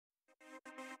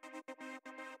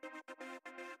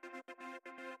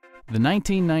The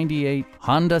 1998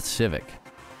 Honda Civic.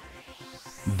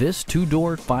 This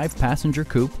two-door, five-passenger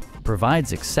coupe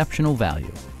provides exceptional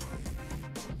value.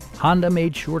 Honda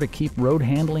made sure to keep road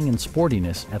handling and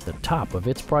sportiness at the top of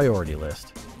its priority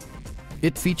list.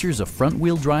 It features a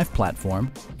front-wheel drive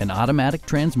platform, an automatic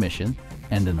transmission,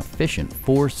 and an efficient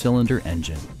four-cylinder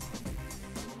engine.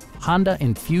 Honda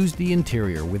infused the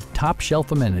interior with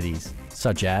top-shelf amenities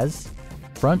such as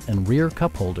front and rear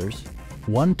cup holders,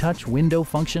 one-touch window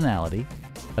functionality,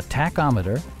 a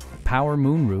tachometer, power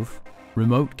moonroof,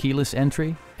 remote keyless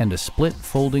entry, and a split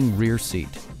folding rear seat.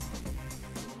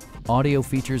 Audio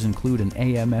features include an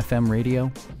AM/FM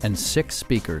radio and 6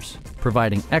 speakers,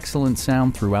 providing excellent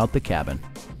sound throughout the cabin.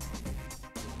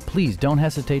 Please don't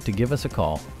hesitate to give us a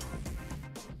call